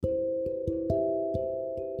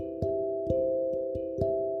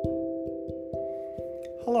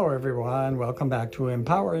Hello everyone, welcome back to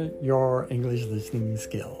Empower Your English Listening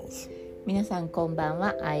Skills. 皆さんこんばん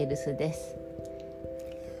は、アイルスです。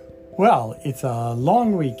Well, it's a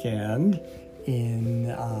long weekend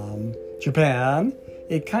in Japan.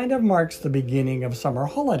 It kind of marks the beginning of summer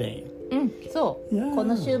holiday. そう、Yeah. こ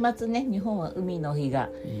の週末ね、日本は海の日が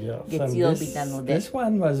Yes, 月曜日なので。This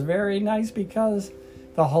one was very nice because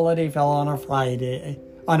the holiday fell on a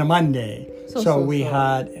Monday. そうそうそう。 So we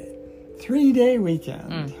had three-day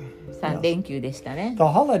weekend. 3連休でしたね。The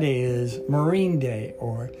holiday is Marine Day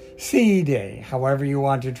or Sea Day, however you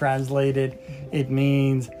want to translate it. It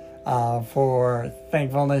means for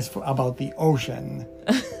thankfulness about the ocean.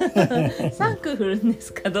 サンクフルネ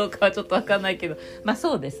スかどうかはちょっとわかんないけど、まあ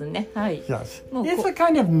そうですね。はい。Yes. It's a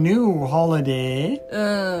kind of new holiday.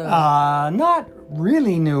 Not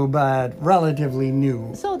really new, but relatively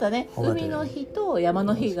new. そうだね。海の日と山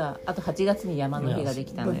の日が、あと8月に山の日がで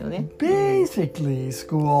きたのよね。Basically,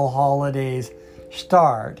 school holidays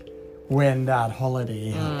start when that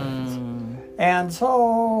holiday happens.And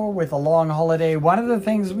so, with a long holiday, one of the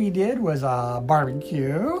things we did was a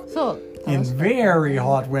barbecue in very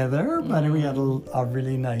hot weather, but we had a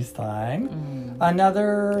really nice time.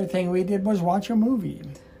 Another thing we did was watch a movie.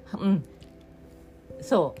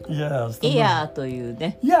 そう。Yes. Air という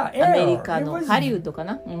ね。Yeah, Air. アメリカのハリウッドか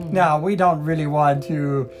な。Now, we don't really want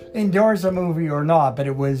to endorse a movie or not, but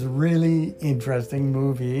it was a really interesting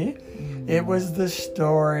movie. It was the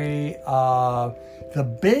story of the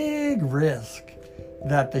big risk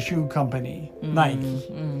that the shoe company, Nike,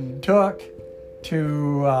 took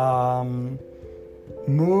to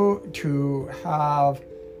have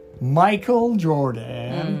Michael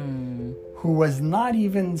Jordan, who was not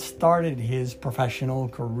even started his professional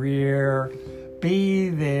career, be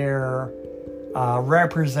their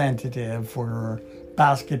representative for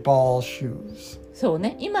basketball shoes. そう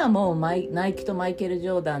ね、今もうナイキとマイケル・ジ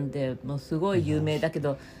ョーダンでもうすごい有名だけ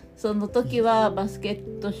ど、その時はバスケ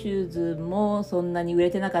ットシューズもそんなに売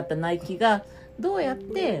れてなかったナイキがどうやっ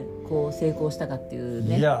てこう成功したかっていう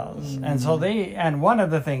ね。Yes, and so and one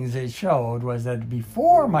of the things they showed was that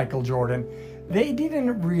before Michael Jordan, they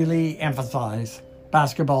didn't really emphasize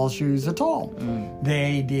basketball shoes at all.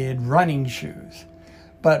 They did running shoes.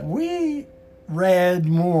 But we read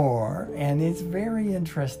more, and it's very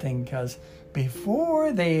interesting because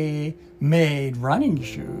before they made running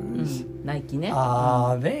shoes, Nike ね。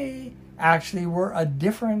they actually were a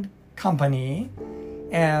different company,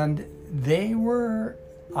 and they were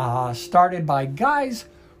started by guys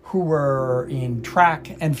who were in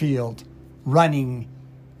track and field running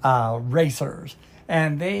racers,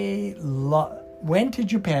 and they went to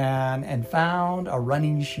Japan and found a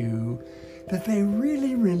running shoe that they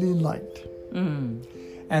really, really liked.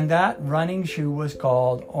 And that running shoe was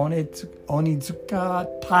called Onizuka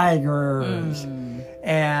Tigers.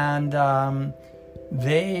 And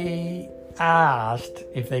they asked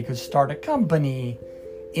if they could start a company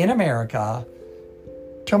in America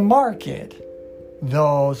to market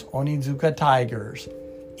those Onizuka Tigers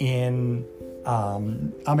in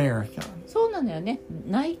America. そうなのよね。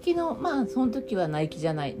ナイキの、まあその時はナイキじ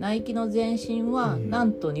ゃない。ナイキの前身は、な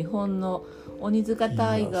んと日本の鬼塚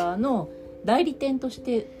タイガーの代理店とし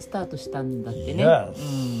てスタートしたんだってね。Yes.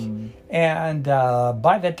 And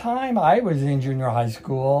by the time I was in junior high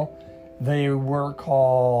school, they were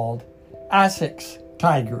called Asics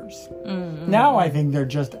Tigers. Now I think they're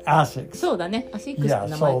just Asics. そうだね。アシックス Yeah, の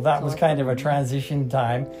名前 so that was kind of a transition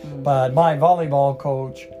time. But my volleyball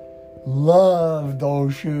coach loved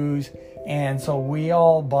those shoes. And so we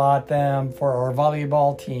all bought them for our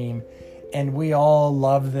volleyball team. And we all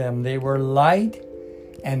loved them. They were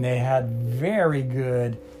light.And they had very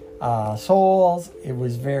good soles. It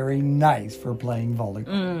was very nice for playing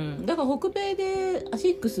volleyball. だから北米でア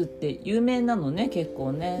シックスって有名なのね、結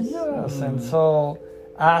構ね。Yes, and so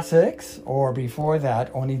Asics, or before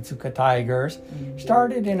that, Onitsuka Tigers,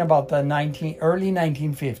 started in about the early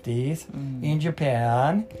 1950s in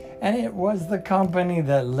Japan, and it was the company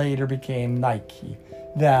that later became Nike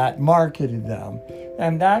that marketed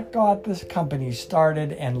them.And that got this company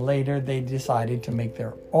started, and later they decided to make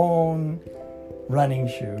their own running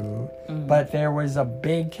shoe. But there was a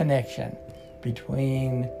big connection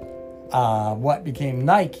between what became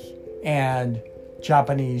Nike and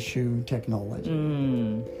Japanese shoe technology.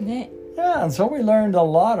 ね。Yeah, and so we learned a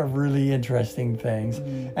lot of really interesting things.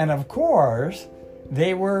 And of course,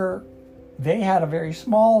 they had a very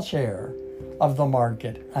small share of the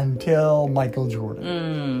market until Michael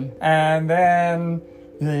Jordan. And then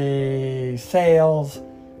the sales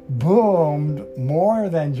boomed, more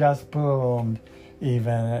than just boomed.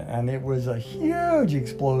 even, and it was a huge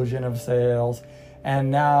explosion of sales.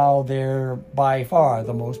 And now they're by far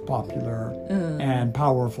the most popular and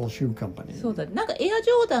powerful shoe company. そうだ、なんかエア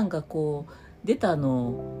ジョーダンがこう出た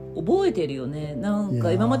の覚えてるよね。なん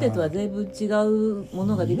か今までとは全部違うも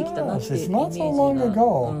のが出てきたなっていうイメージが。Yes, it's not so long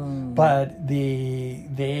ago, but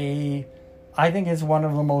I think it's one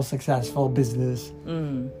of the most successful business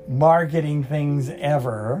marketing things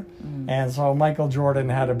ever. And so Michael Jordan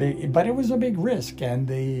had but it was a big risk, and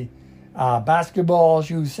the basketball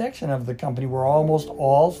shoe section of the company were almost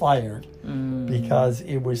all fired because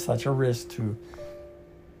it was such a risk to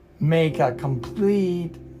make a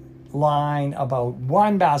complete line about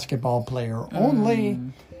one basketball player only,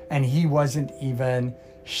 and he wasn't even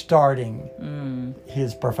starting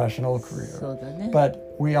his professional career. そうだね。 But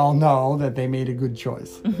we all know that they made a good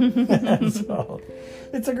choice. So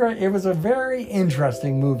it was a very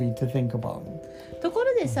interesting movie to think about. とこ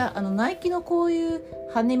ろでさ、ナイキのこういう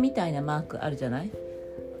羽みたいなマークあるじゃない？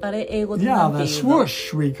あれ英語でなんて言うの？ Yeah, the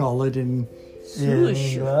swoosh we call it in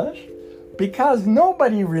English. Because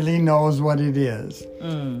nobody really knows what it is.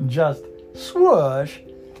 Just swoosh.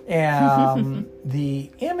 And the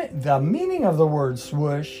meaning of the word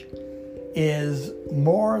swoosh is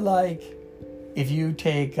more like if you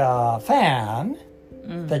take a fan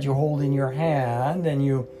that you hold in your hand and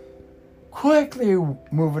you quickly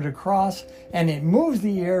move it across and it moves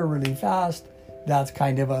the air really fast, that's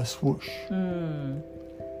kind of a swoosh.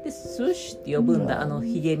 でスウッシュって呼ぶんだ、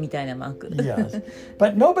ヒゲみたいなマーク。 Yes,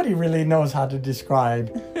 but nobody really knows how to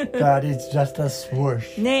describe that it's just a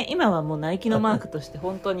swoosh. ね、今はもうナイキのマークとして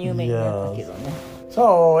本当に有名になったけどね。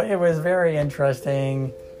So it was very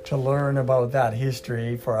interesting to learn about that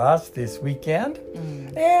history for us this weekend.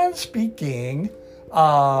 And speaking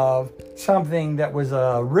of something that was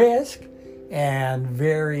a risk and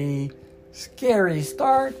very scary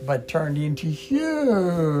start, but turned into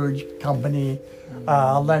huge company.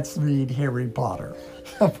 Let's read Harry Potter.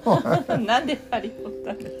 なんでハリーポッ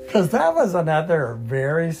ター？ Because that was another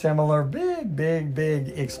very similar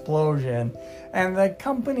big explosion. And the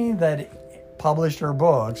company that published her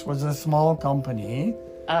books was a small company.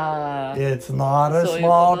 It's not a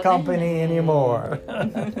small company anymore.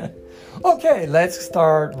 Okay, let's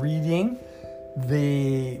start reading.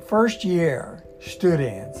 The first year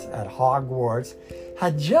students at Hogwarts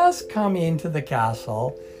had just come into the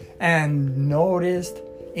castle and noticed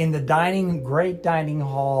in the great dining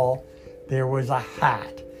hall there was a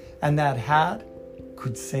hat, and that hat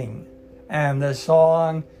could sing, and the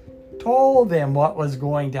song told them what was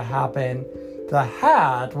going to happen. The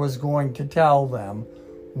hat was going to tell them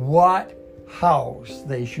what house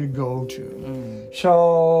they should go to.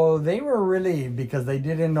 So they were relieved because they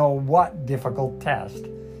didn't know what difficult test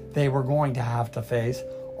they were going to have to face.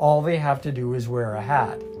 All they have to do is wear a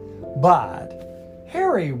hat. But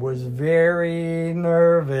Harry was very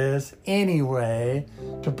nervous anyway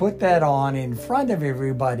to put that on in front of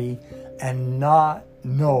everybody and not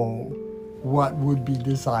know what would be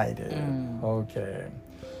decided. Okay.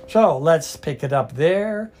 So let's pick it up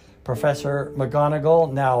there. Professor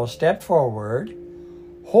McGonagall now stepped forward,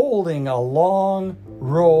 holding a long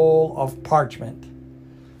roll of parchment.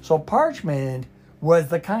 So parchment was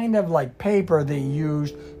the kind of like paper they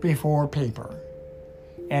used before paper.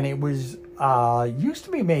 And it was used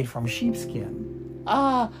to be made from sheepskin.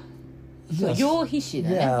 Yes. 羊皮紙だ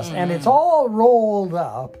ね。 Yes, and it's all rolled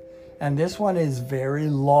up. And this one is very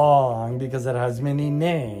long because it has many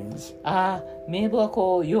names. 名簿は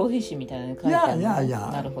こう羊皮紙みたいなのに書いてあるの。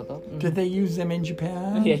Yeah. なるほど。Did they use them in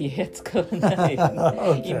Japan? いや使わないよね。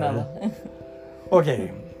Okay. 今は。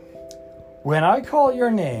Okay. When I call your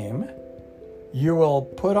name, you will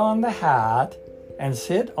put on the hat and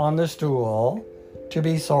sit on the stool to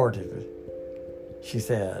be sorted, she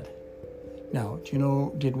said. Now, do you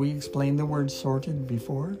know, did we explain the word sorted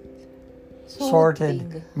before?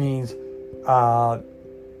 Sorted means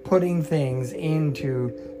putting things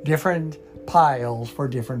into different piles for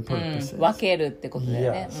different purposes. 分けるってことだ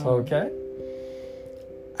よね。 Yes, okay.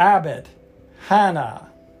 Abbott, Hannah,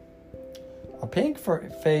 a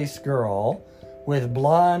pink-faced girl with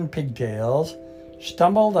blonde pigtails,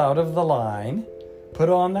 stumbled out of the line, put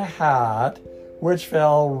on the hat, which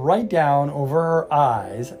fell right down over her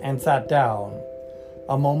eyes, and sat down.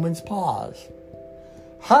 A moment's pause.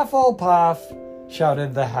 Hufflepuff,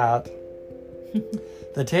 shouted the hat.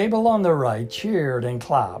 The table on the right cheered and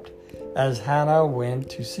clapped as Hannah went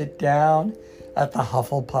to sit down at the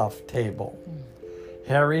Hufflepuff table.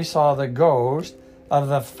 Harry saw the ghost of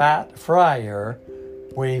the fat friar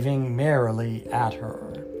waving merrily at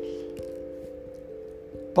her.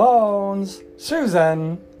 Bones,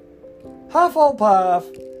 Susan, Hufflepuff,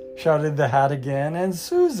 shouted the hat again, and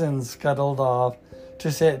Susan scuttled off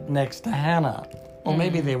to sit next to Hannah. Or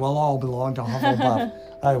maybe they will all belong to Hufflepuff,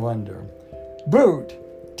 I wonder. Boot,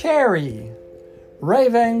 Terry,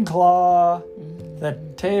 Ravenclaw, the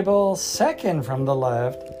table second from the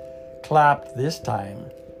left, clapped this time.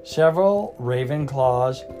 Several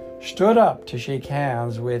Ravenclaws stood up to shake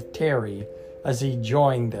hands with Terry as he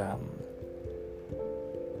joined them.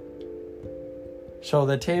 So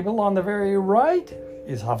the table on the very right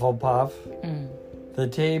is Hufflepuff. The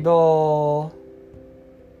table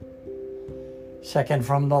second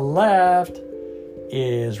from the left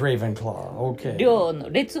is Ravenclaw. Okay. 両の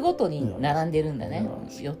列ごとに並んでるんだね。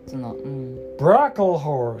4つの。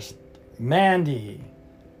Brocklehorst, Mandy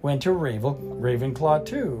went to Ravenclaw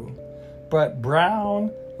too. But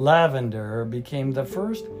Brown Lavender became the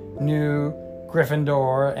first new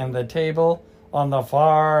Gryffindor, and the table on the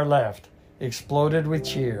far left exploded with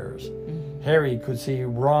cheers. Harry could see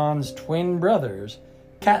Ron's twin brothers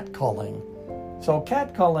catcalling. So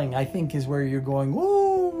catcalling, I think, is where you're going,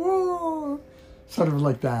 whoa, whoa, sort of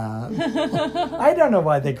like that. I don't know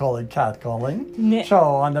why they call it catcalling. So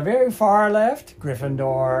on the very far left,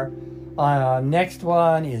 Gryffindor. Next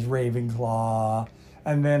one is Ravenclaw.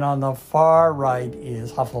 And then on the far right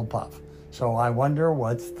is Hufflepuff. So I wonder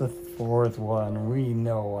what's the fourth one. We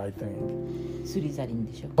know, I think. スリザリン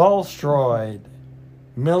でしょ。 Bulstrode,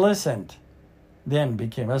 Millicent, then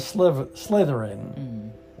became a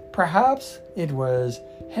Slytherin. Perhaps it was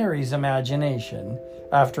Harry's imagination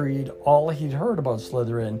after all he'd heard about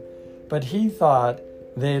Slytherin, but he thought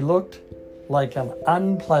they looked like an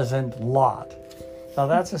unpleasant lot. Now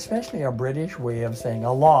that's especially a British way of saying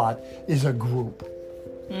a lot is a group.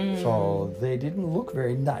 So they didn't look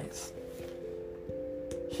very nice.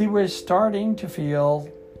 He was starting to feel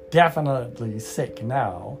definitely sick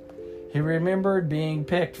now. He remembered being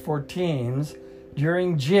picked for teams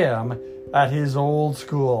during gym at his old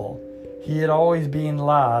school. He had always been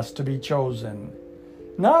last to be chosen.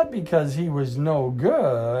 Not because he was no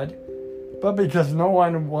good, but because no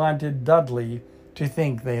one wanted Dudley to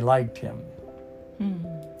think they liked him.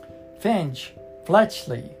 Finch,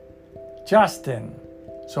 Fletchley, Justin.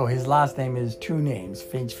 So his last name is two names,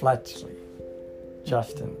 Finch Fletchley.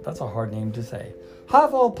 Justin, that's a hard name to say.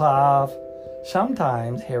 Hufflepuff.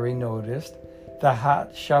 Sometimes Harry noticed the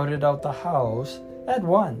hat shouted out the house at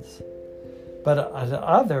once. But at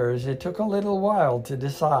others, it took a little while to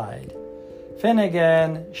decide.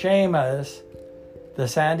 Finnegan, Seamus, the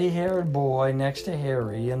sandy-haired boy next to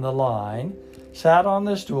Harry in the line, sat on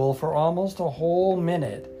the stool for almost a whole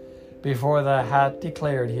minute before the hat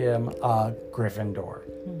declared him a Gryffindor.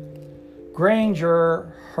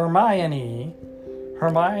 Granger, Hermione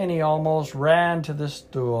almost ran to the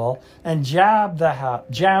stool and jammed the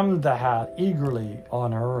hat eagerly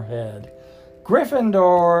on her head.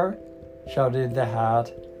 Gryffindor, shouted the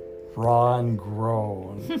hat. Ron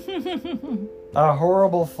groaned. A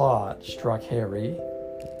horrible thought struck Harry,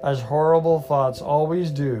 as horrible thoughts always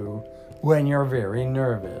do when you're very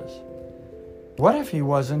nervous. What if he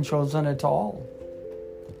wasn't chosen at all?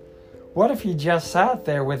 What if he just sat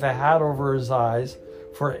there with a hat over his eyes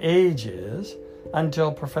for ages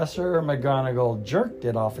until Professor McGonagall jerked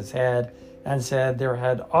it off his head and said there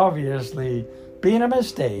had obviously been a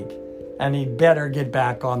mistake and he'd better get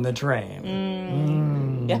back on the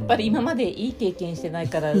train. やっぱり今までいい経験してない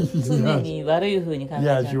から常に悪い風に考えち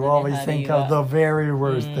ゃうんだね。Yes, you always think of the very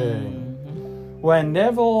worst thing. When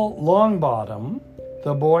Neville Longbottom,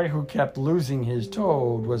 the boy who kept losing his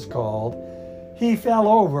toad, was called, he fell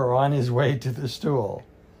over on his way to the stool.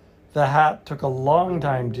 The hat took a long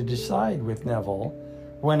time to decide with Neville.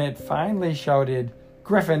 When it finally shouted,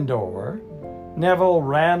 Gryffindor, Neville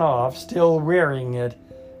ran off, still wearing it,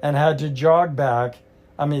 and had to jog back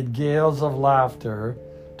amid gales of laughter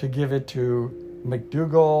to give it to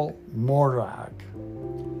McDougal Morak.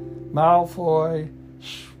 Malfoy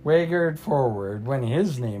swaggered forward when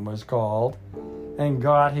his name was called and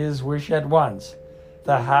got his wish at once.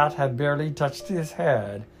 The hat had barely touched his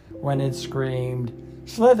head when it screamed,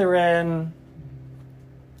 Slytherin!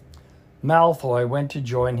 Malfoy went to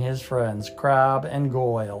join his friends Crabbe and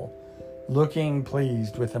Goyle, looking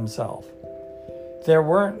pleased with himself. There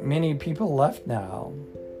weren't many people left now.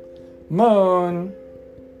 Moon,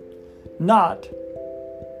 Knot,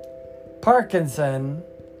 Parkinson,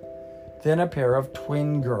 then a pair of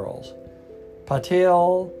twin girls,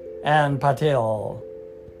 Patil and Patil,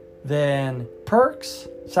 then Perks,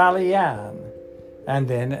 Sally Ann, and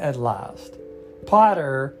then at last,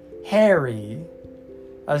 Potter, Harry.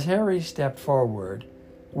 As Harry stepped forward,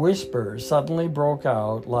 whispers suddenly broke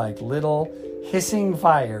out like little hissing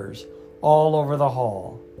fires all over the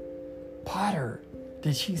hall. Potter,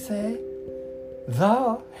 Did she say?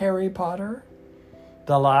 The Harry Potter?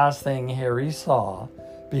 The last thing Harry saw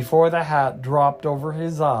before the hat dropped over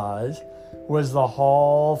his eyes was the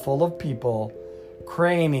hall full of people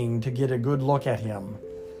craning to get a good look at him.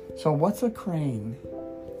 So what's a crane?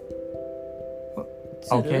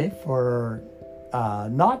 Okay, for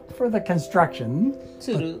not for the construction,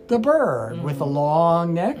 but the bird with a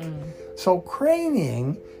long neck. So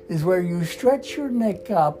craning is where you stretch your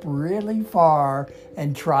neck up really far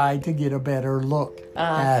and try to get a better look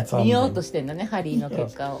at something. 見ようとしてんだね、ハリーの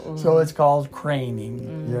結果を。So it's called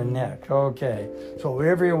craning your neck. Okay. So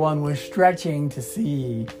everyone was stretching to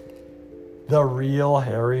see the real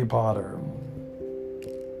Harry Potter.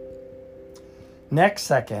 Next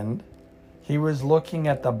second, he was looking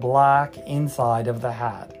at the black inside of the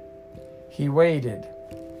hat. He waited.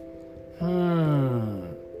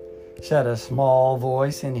 Said a small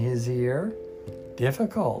voice in his ear.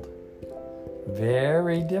 Difficult.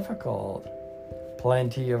 Very difficult.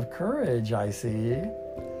 Plenty of courage, I see.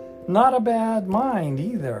 Not a bad mind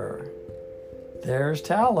either. There's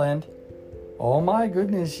talent. Oh my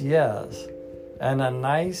goodness, yes. And a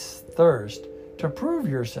nice thirst to prove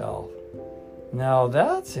yourself. Now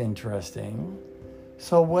that's interesting.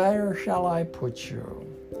 So where shall I put you?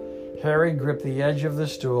 Harry gripped the edge of the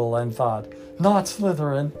stool and thought, Not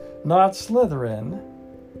Slytherin, not Slytherin.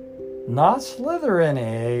 Not Slytherin,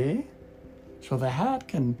 eh? So the hat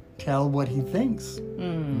can tell what he thinks.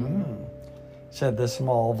 Said the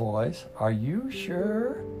small voice. Are you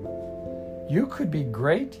sure? You could be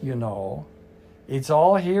great, you know. It's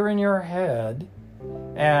all here in your head.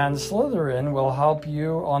 And Slytherin will help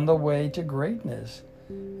you on the way to greatness.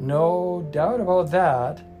 No doubt about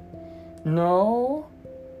that. No?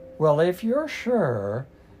 Well, if you're sure,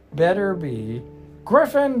 better be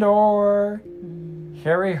Gryffindor.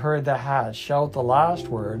 Harry heard the hat shout the last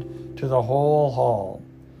word to the whole hall.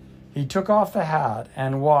 He took off the hat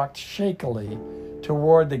and walked shakily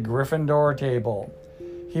toward the Gryffindor table.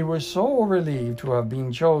 He was so relieved to have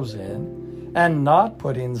been chosen and not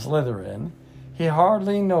put in Slytherin, he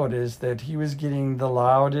hardly noticed that he was getting the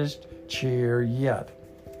loudest cheer yet.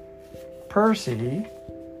 Percy,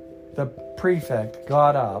 the prefect,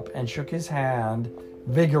 got up and shook his hand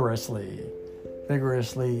vigorously.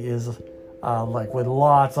 Vigorously is like with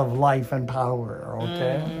lots of life and power,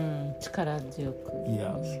 okay? 力強く。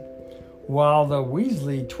 Yes. While the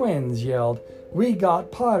Weasley twins yelled, We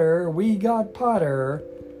got Potter, we got Potter,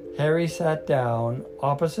 Harry sat down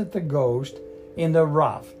opposite the ghost in the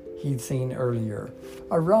ruff he'd seen earlier.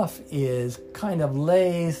 A ruff is kind of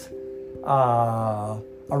lace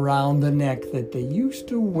around the neck that they used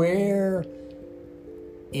to wear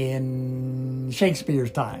in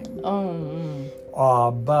Shakespeare's time.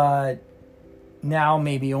 But now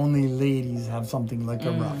maybe only ladies have something like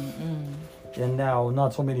a ruff. And now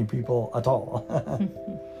not so many people at all.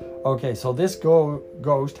 Okay, so this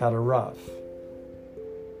ghost had a ruff.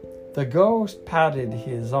 The ghost patted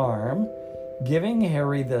his arm, giving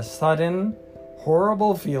Harry the sudden,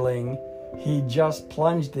 horrible feeling he just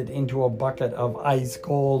plunged it into a bucket of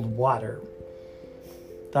ice-cold water.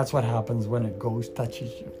 That's what happens when a ghost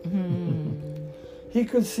touches you. He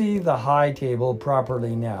could see the high table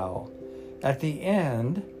properly now. At the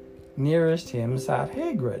end, nearest him sat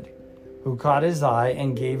Hagrid, who caught his eye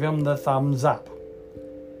and gave him the thumbs up.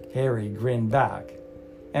 Harry grinned back.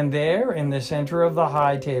 And there, in the center of the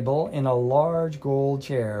high table, in a large gold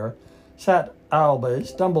chair, sat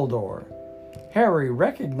Albus Dumbledore. Harry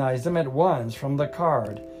recognized him at once from the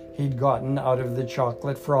card he'd gotten out of the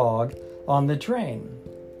chocolate frog on the train.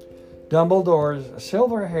 Dumbledore's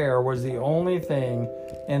silver hair was the only thing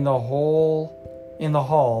in the hall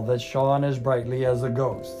that shone as brightly as the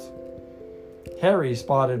ghost's. Harry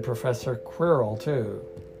spotted Professor Quirrell, too,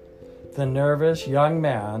 the nervous young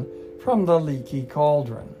man from the leaky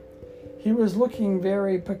cauldron. He was looking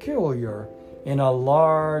very peculiar in a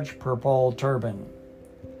large purple turban.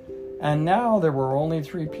 And now there were only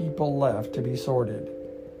 3 people left to be sorted.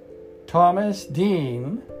 Thomas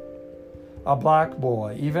Dean, a black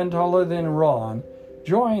boy, even taller than Ron,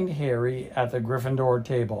 joined Harry at the Gryffindor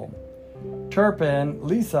table. Turpin,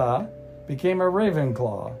 Lisa, became a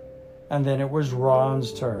Ravenclaw, and then it was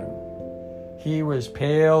Ron's turn. He was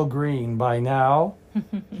pale green by now.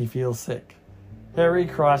 He feels sick. Harry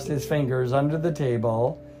crossed his fingers under the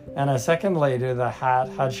table, and a second later the hat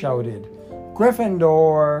had shouted,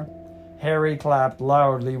 Gryffindor! Harry clapped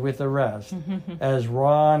loudly with the rest as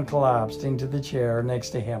Ron collapsed into the chair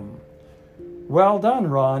next to him. Well done,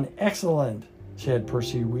 Ron. Excellent, said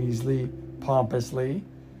Percy Weasley pompously.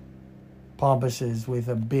 Pompous is with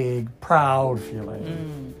a big, proud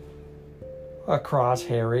feeling. Across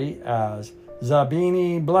Harry as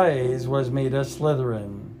Zabini Blaze was made a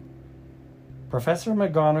Slytherin. Professor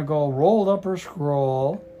McGonagall rolled up her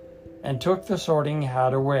scroll and took the sorting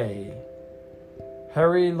hat away.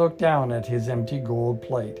 Harry looked down at his empty gold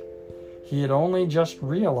plate. He had only just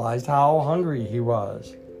realized how hungry he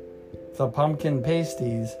was. The pumpkin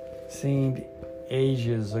pasties seemed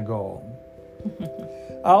ages ago.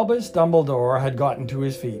 Albus Dumbledore had gotten to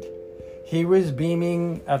his feet. He was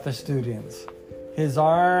beaming at the students. His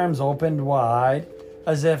arms opened wide,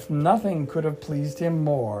 as if nothing could have pleased him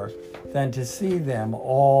more than to see them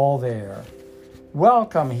all there.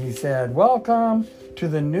 "Welcome," he said. "Welcome to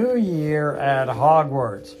the new year at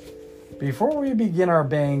Hogwarts. Before we begin our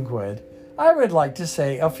banquet, I would like to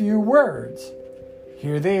say a few words.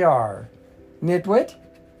 Here they are. Nitwit,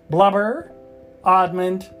 Blubber,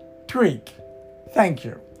 Oddment, Tweak. Thank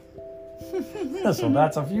you." So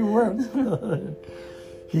that's a few words.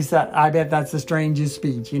 He sat, I bet that's the strangest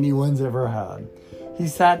speech anyone's ever had. He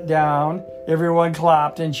sat down, everyone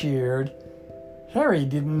clapped and cheered. Harry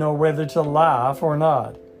didn't know whether to laugh or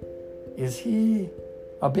not. "Is he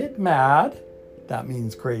a bit mad?" That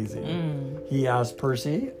means crazy. He asked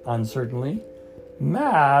Percy uncertainly.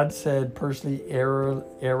 "Mad," said Percy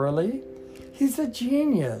airily. "He's a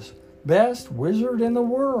genius, best wizard in the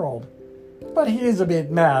world. But he is a bit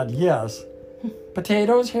mad, yes.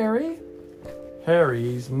 Potatoes, Harry?"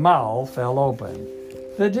 Harry's mouth fell open.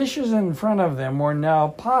 The dishes in front of them were now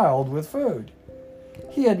piled with food.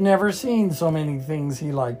 He had never seen so many things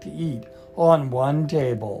he liked to eat on one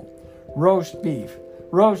table. Roast beef,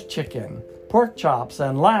 roast chicken, pork chops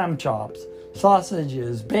and lamb chops,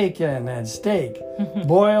 sausages, bacon and steak,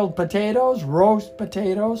 boiled potatoes, roast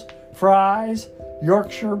potatoes, fries,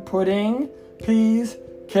 Yorkshire pudding, peas,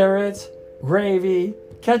 carrots, gravy,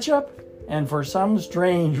 ketchup, and for some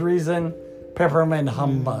strange reason, peppermint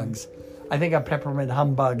humbugs. I think a peppermint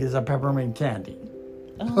humbug is a peppermint candy.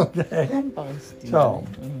 Okay. So,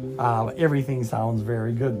 everything sounds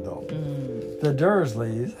very good, though. The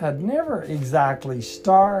Dursleys had never exactly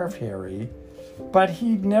starved Harry, but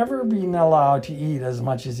he'd never been allowed to eat as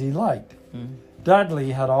much as he liked.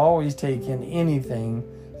 Dudley had always taken anything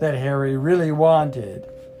that Harry really wanted,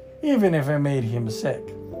 even if it made him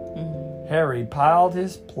sick. Harry piled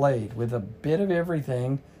his plate with a bit of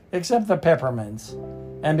everything except the peppermints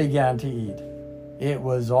and began to eat. It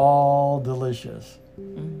was all delicious.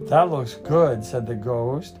 "That looks good," said the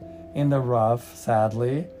ghost in the rough,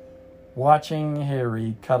 sadly, watching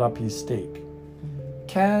Harry cut up his steak.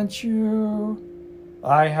 "Can't you?"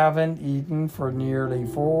 "I haven't eaten for nearly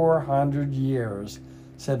 400 years,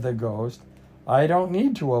 said the ghost. "I don't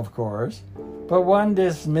need to, of course, but one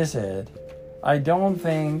dismiss it. I don't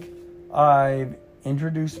think I've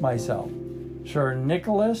introduced myself. Sir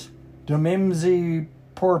Nicholas Dumimsy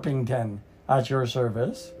Porpington, at your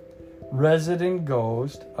service, resident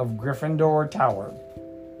ghost of Gryffindor Tower."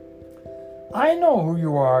 "I know who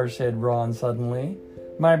you are," said Ron suddenly.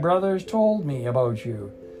 "My brothers told me about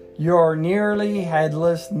you. You're nearly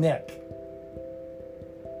headless Nick."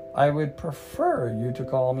 "I would prefer you to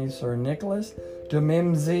call me Sir Nicholas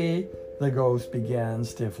Dumimsy," the ghost began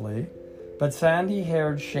stiffly, but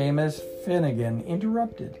sandy-haired Seamus Finnegan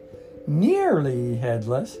interrupted. "Nearly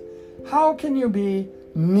headless? How can you be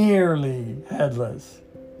nearly headless?"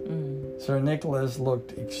 Sir Nicholas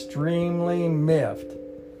looked extremely miffed.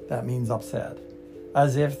 That means upset.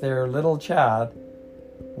 As if their little chat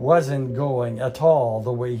wasn't going at all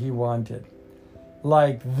the way he wanted.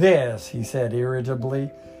 "Like this," he said irritably.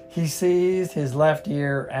 He seized his left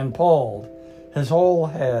ear and pulled. His whole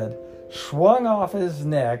head swung off his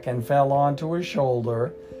neck and fell onto his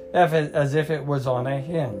shoulder as if it was on a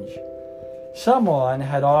hinge. Someone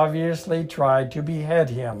had obviously tried to behead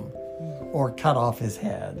him or cut off his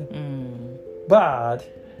head, but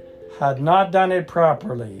had not done it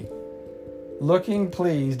properly. Looking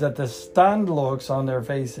pleased at the stunned looks on their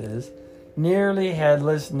faces, nearly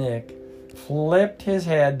headless Nick flipped his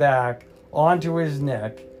head back onto his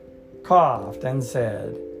neck, coughed, and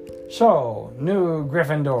said, "So, new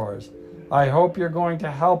Gryffindors, I hope you're going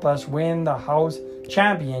to help us win the house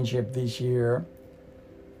championship this year.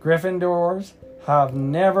 Gryffindors have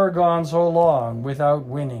never gone so long without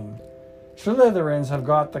winning. Slytherins have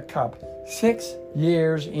got the cup 6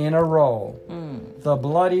 years in a row. The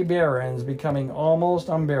Bloody Baron's becoming almost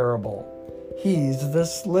unbearable. He's the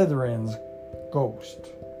Slytherin's ghost."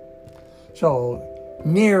 So,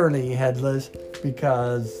 nearly headless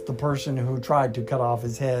because the person who tried to cut off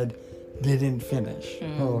his head didn't finish.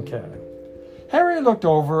 Okay. Harry looked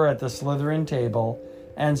over at the Slytherin table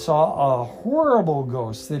and saw a horrible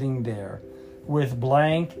ghost sitting there with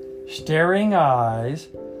blank, staring eyes,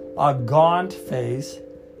 a gaunt face,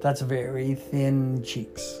 That's very thin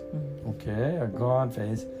cheeks. Okay, a gaunt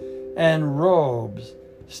face. And robes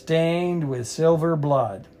stained with silver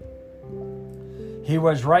blood. He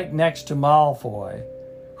was right next to Malfoy,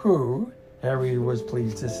 who, Harry was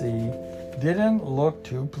pleased to see, didn't look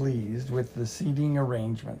too pleased with the seating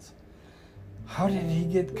arrangements. How did he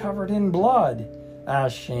get covered in blood?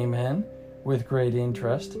 Asked Shaman with great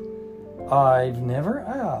interest. I've never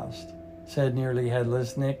asked, said Nearly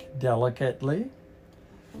Headless Nick delicately.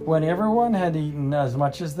 When everyone had eaten as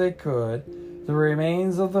much as they could, the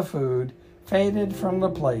remains of the food faded from the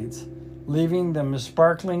plates, leaving them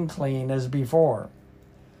sparkling clean as before.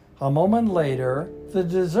 A moment later, the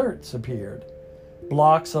desserts appeared.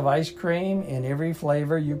 Blocks of ice cream in every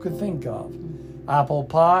flavor you could think of. Apple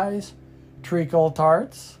pies, treacle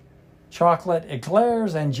tarts, chocolate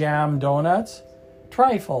eclairs and jam donuts,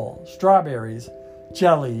 trifle, strawberries,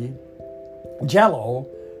 jello,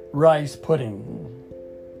 rice pudding.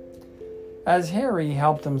 As Harry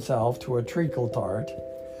helped himself to a treacle tart,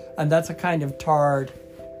 and that's a kind of tart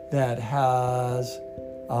that has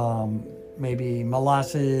maybe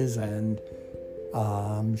molasses and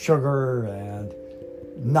sugar and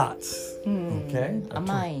nuts. Okay?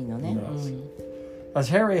 甘いのね。 As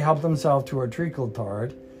Harry helped himself to a treacle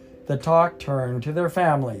tart, the talk turned to their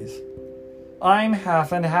families. I'm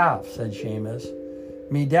half and half, said Seamus.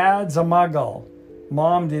 Me dad's a muggle.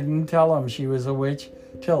 Mom didn't tell him she was a witch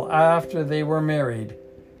till after they were married.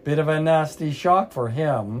 Bit of a nasty shock for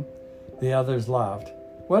him. The others laughed.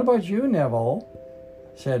 What about you, Neville?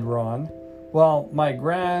 Said Ron. Well, my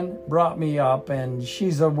gran brought me up and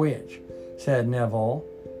she's a witch, said Neville.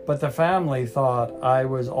 But the family thought I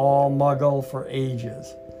was all muggle for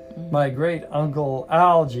ages. My great uncle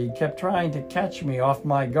Algie kept trying to catch me off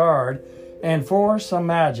my guard and force some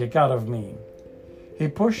magic out of me. He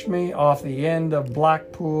pushed me off the end of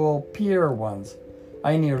Blackpool Pier once.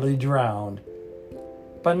 I nearly drowned.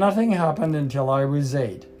 But nothing happened until I was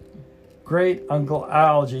 8. Great Uncle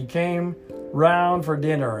Algie came round for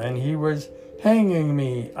dinner and he was hanging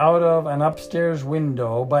me out of an upstairs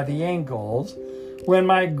window by the ankles when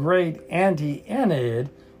my great Auntie Enid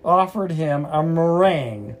offered him a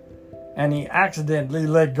meringue and he accidentally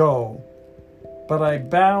let go. But I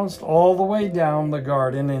bounced all the way down the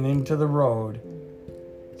garden and into the road.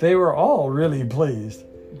 They were all really pleased.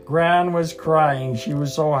 Gran was crying, she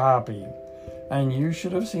was so happy. And you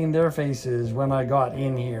should have seen their faces when I got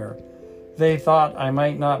in here. They thought I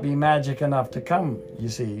might not be magic enough to come, you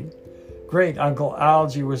see. Great Uncle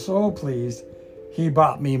Algie was so pleased, he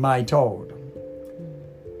bought me my toad.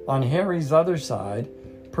 On Harry's other side,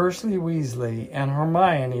 Percy Weasley and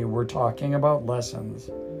Hermione were talking about lessons.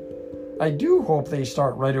 I do hope they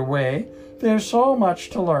start right away. There's so much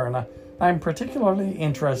to learn. I'm particularly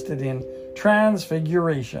interested in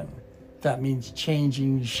transfiguration. That means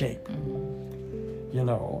changing shape. You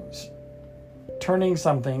know, turning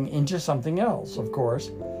something into something else, of course.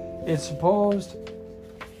 It's supposed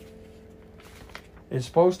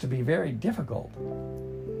to be very difficult.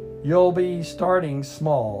 You'll be starting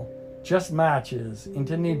small, just matches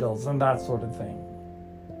into needles and that sort of thing.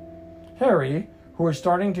 Harry, who was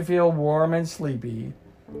starting to feel warm and sleepy,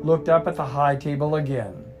 looked up at the high table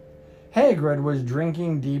again. Hagrid was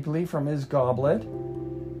drinking deeply from his goblet.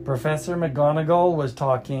 Professor McGonagall was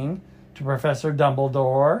talking to Professor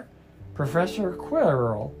Dumbledore. Professor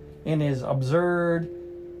Quirrell, in his absurd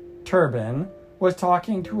turban, was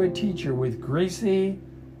talking to a teacher with greasy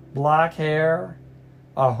black hair,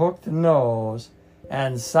 a hooked nose,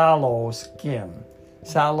 and sallow skin.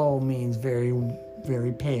 Sallow means very,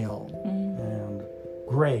 very pale and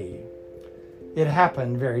gray. It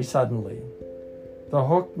happened very suddenly. The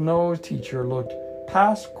hooked-nosed teacher looked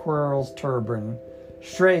past Quirrell's turban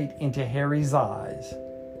straight into Harry's eyes,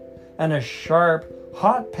 and a sharp,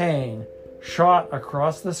 hot pain shot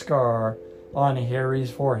across the scar on Harry's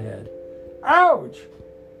forehead. Ouch!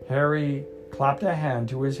 Harry clapped a hand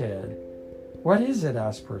to his head. What is it?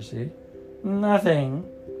 Asked Percy. Nothing.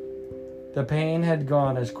 The pain had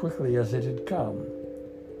gone as quickly as it had come.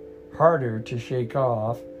 Harder to shake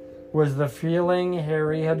off was the feeling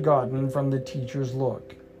Harry had gotten from the teacher's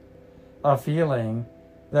look. A feeling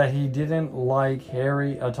that he didn't like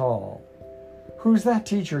Harry at all. Who's that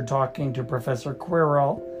teacher talking to Professor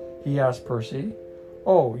Quirrell? He asked Percy.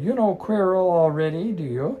 Oh, you know Quirrell already, do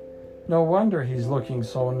you? No wonder he's looking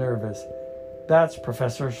so nervous. That's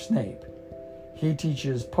Professor Snape. He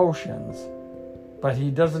teaches potions, but he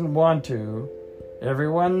doesn't want to.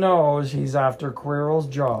 Everyone knows he's after Quirrell's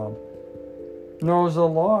job. Knows an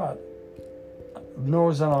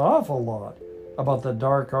awful lot about the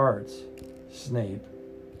dark arts. Snape.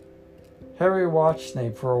 Harry watched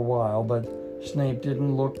Snape for a while, but Snape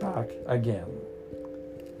didn't look back again.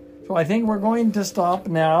 So I think we're going to stop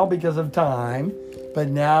now because of time. But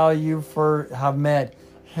now you have met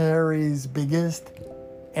Harry's biggest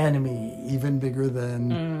enemy, even bigger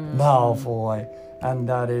than Malfoy, and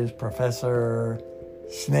that is Professor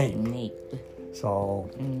Snape. So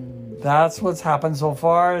that's what's happened so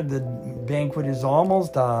far. The banquet is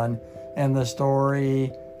almost done, and the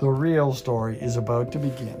real story, is about to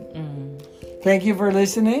begin. Thank you for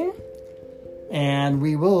listening, and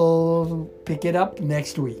we will pick it up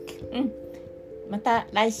next week. また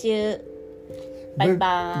来週。バイ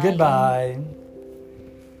バイ。Goodbye.